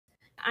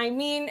I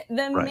mean,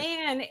 the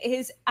man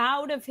is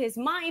out of his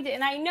mind.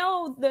 And I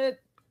know the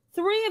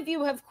three of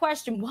you have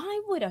questioned,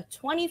 why would a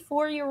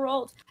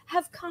 24-year-old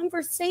have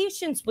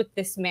conversations with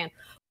this man?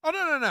 Oh,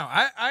 no.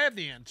 I have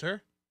the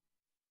answer.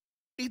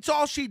 It's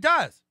all she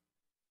does.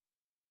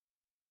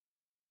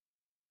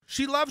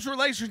 She loves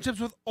relationships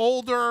with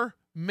older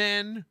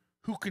men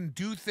who can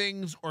do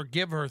things or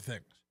give her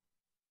things.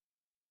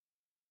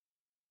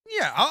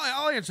 Yeah,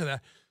 I'll answer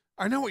that.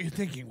 I know what you're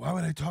thinking. Why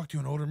would I talk to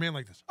an older man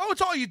like this? Oh,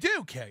 it's all you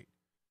do, Kate.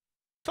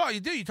 It's all you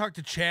do. You talk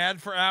to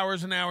Chad for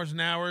hours and hours and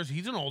hours.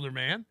 He's an older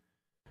man.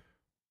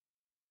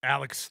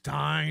 Alex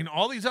Stein,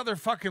 all these other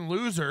fucking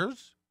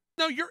losers.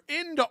 No, you're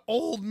into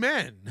old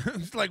men.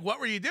 It's like, what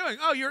were you doing?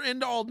 Oh, you're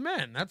into old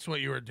men. That's what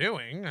you were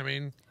doing. I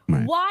mean,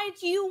 why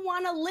do you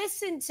want to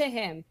listen to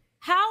him?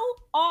 How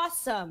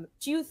awesome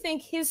do you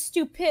think his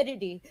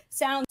stupidity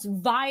sounds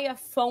via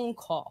phone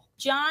call?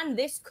 John,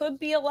 this could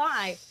be a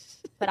lie,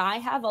 but I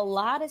have a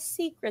lot of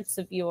secrets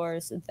of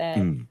yours that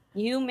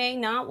you may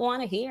not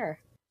want to hear.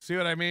 See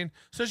what I mean?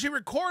 So she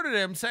recorded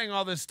him saying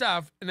all this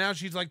stuff, and now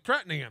she's like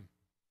threatening him.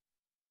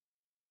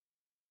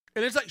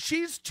 And it's like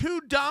she's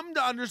too dumb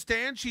to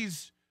understand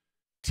she's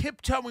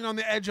tiptoeing on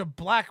the edge of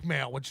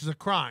blackmail, which is a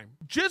crime.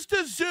 Just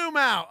to zoom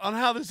out on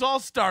how this all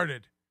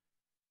started.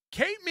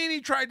 Kate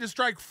Meaney tried to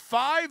strike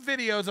 5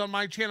 videos on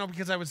my channel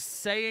because I was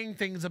saying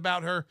things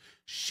about her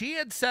she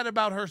had said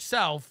about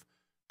herself,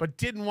 but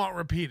didn't want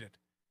repeated.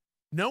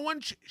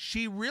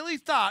 She really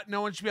thought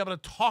no one should be able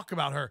to talk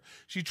about her.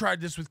 She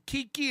tried this with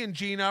Kiki and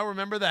Gino,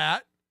 remember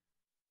that?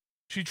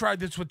 She tried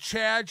this with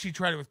Chad. She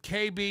tried it with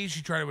KB.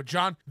 She tried it with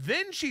John.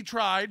 Then she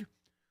tried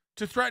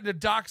to threaten to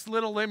dox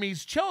little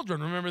Emmy's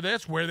children. Remember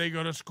this? Where they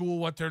go to school,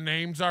 what their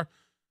names are.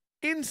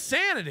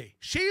 Insanity.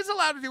 She's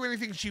allowed to do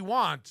anything she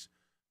wants,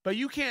 but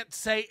you can't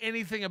say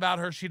anything about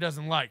her she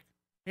doesn't like.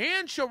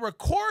 And she'll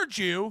record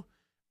you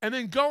and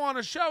then go on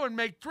a show and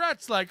make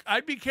threats like,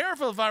 I'd be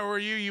careful if I were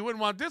you. You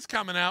wouldn't want this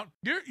coming out.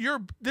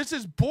 This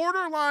is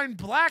borderline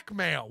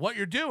blackmail, what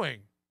you're doing.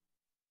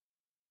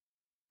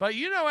 But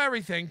you know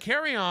everything.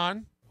 Carry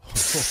on.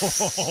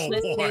 Oh,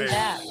 boy.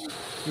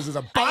 This is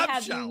a bombshell. I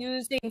have you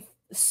using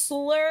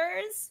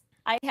slurs.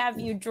 I have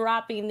you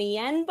dropping the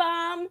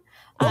N-bomb.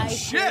 I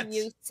hear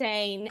you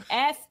saying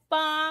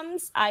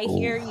F-bombs. I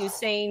hear you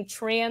saying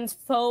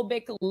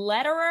transphobic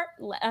rhetoric.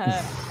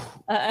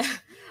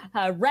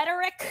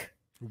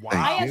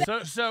 Wow.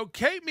 So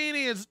Kate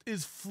Meaney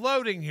is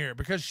floating here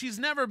because she's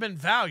never been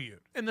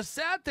valued. And the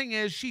sad thing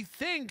is she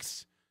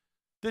thinks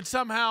that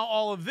somehow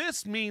all of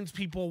this means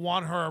people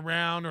want her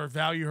around or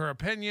value her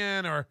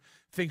opinion or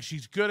think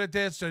she's good at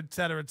this, et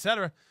cetera, et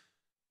cetera.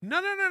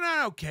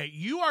 No, Kate.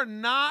 You are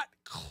not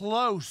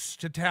close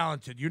to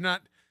talented. You're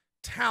not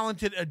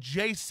talented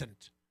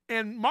adjacent.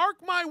 And mark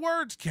my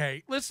words,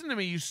 Kate. Listen to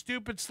me, you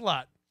stupid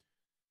slut.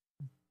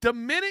 The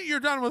minute you're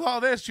done with all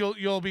this,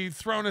 you'll be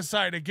thrown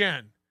aside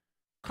again.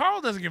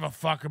 Carl doesn't give a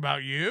fuck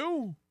about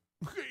you.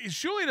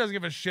 Shuli doesn't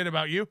give a shit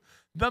about you.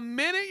 The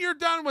minute you're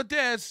done with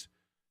this,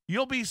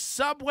 you'll be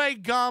Subway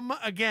gum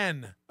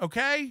again,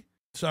 okay?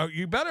 So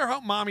you better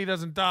hope mommy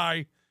doesn't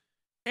die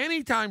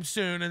anytime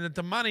soon and that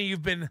the money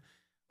you've been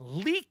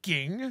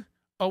leaking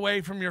away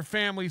from your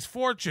family's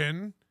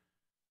fortune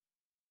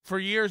for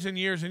years and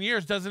years and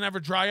years doesn't ever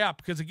dry up.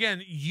 Because,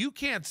 again, you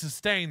can't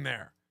sustain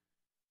there.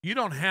 You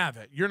don't have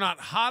it. You're not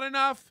hot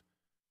enough.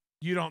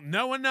 You don't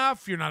know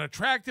enough. You're not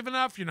attractive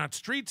enough. You're not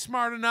street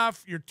smart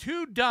enough. You're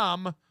too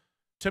dumb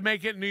to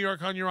make it in New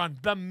York on your own.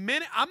 The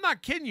minute, I'm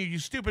not kidding you, you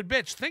stupid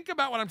bitch. Think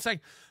about what I'm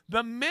saying.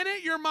 The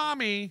minute your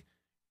mommy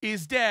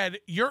is dead,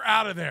 you're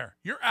out of there.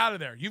 You're out of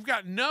there. You've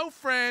got no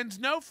friends,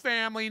 no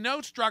family, no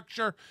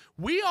structure.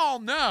 We all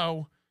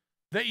know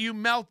that you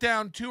melt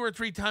down 2 or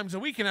 3 times a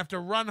week and have to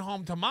run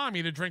home to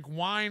mommy to drink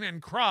wine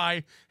and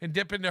cry and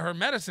dip into her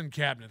medicine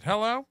cabinet.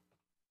 Hello?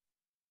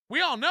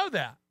 We all know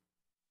that.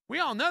 We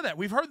all know that.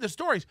 We've heard the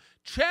stories.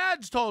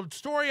 Chad's told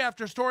story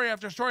after story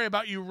after story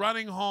about you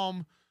running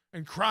home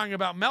and crying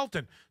about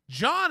Melton.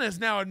 John has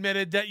now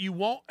admitted that you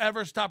won't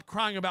ever stop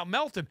crying about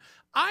Melton.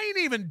 I ain't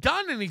even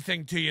done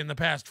anything to you in the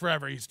past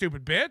forever, you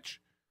stupid bitch.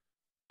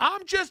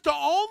 I'm just the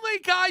only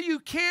guy you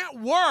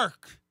can't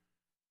work.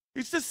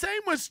 It's the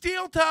same with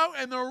Steel Toe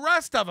and the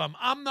rest of them.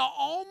 I'm the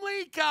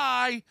only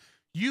guy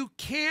you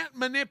can't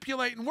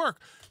manipulate and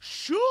work.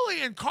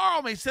 Shuli and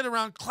Carl may sit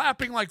around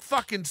clapping like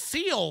fucking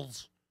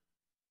seals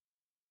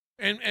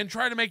and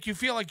try to make you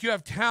feel like you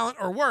have talent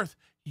or worth.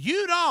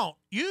 You don't.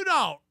 You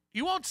don't.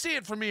 You won't see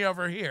it from me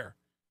over here.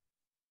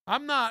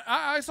 I'm not.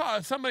 I saw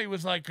somebody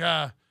was like,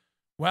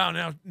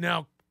 wow,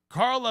 now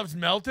Carl loves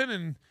Melton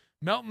and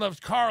Melton loves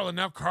Carl, and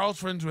now Carl's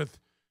friends with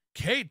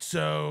Kate,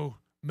 so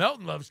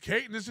Melton loves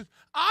Kate. And this is,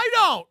 I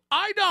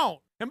don't.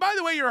 And by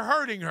the way, you're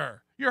hurting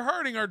her. You're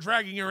hurting her,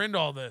 dragging her into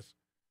all this.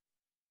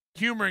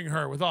 Humoring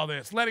her with all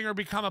this, letting her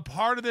become a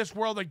part of this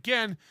world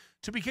again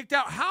to be kicked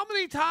out. How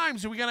many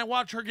times are we going to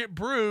watch her get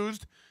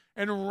bruised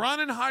and run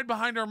and hide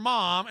behind her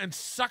mom and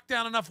suck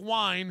down enough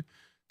wine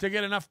to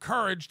get enough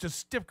courage to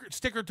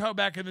stick her toe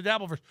back in the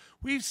Dabbleverse?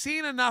 We've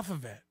seen enough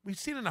of it. We've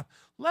seen enough.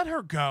 Let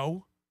her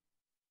go.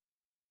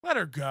 Let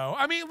her go.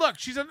 I mean, look,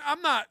 she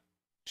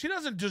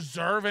doesn't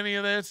deserve any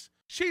of this.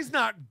 She's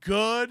not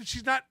good.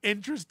 She's not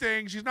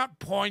interesting. She's not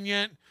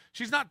poignant.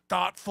 She's not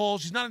thoughtful.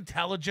 She's not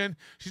intelligent.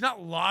 She's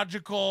not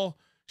logical.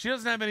 She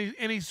doesn't have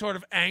any sort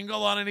of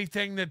angle on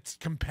anything that's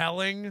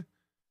compelling.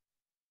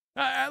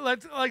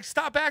 Let's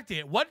stop acting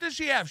it. What does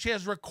she have? She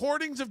has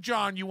recordings of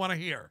John you want to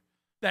hear.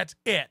 That's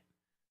it.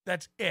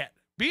 That's it.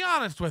 Be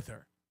honest with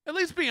her. At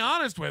least be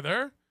honest with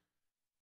her.